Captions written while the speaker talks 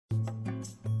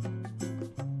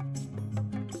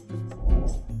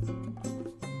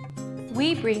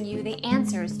we bring you the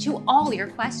answers to all your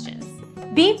questions.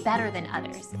 Be better than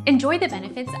others. Enjoy the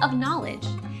benefits of knowledge.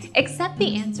 Accept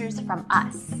the answers from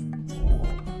us.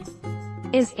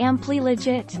 Is Ampli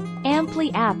legit? Ampli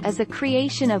app is a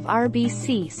creation of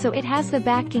RBC, so it has the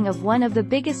backing of one of the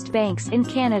biggest banks in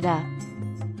Canada.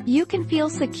 You can feel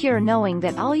secure knowing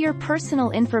that all your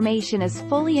personal information is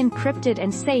fully encrypted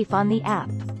and safe on the app.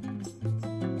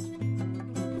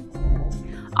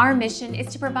 Our mission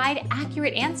is to provide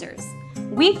accurate answers.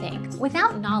 We think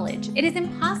without knowledge, it is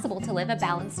impossible to live a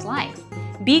balanced life.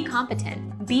 Be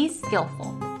competent, be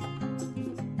skillful.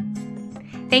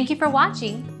 Thank you for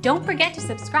watching. Don't forget to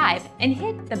subscribe and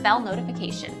hit the bell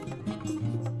notification.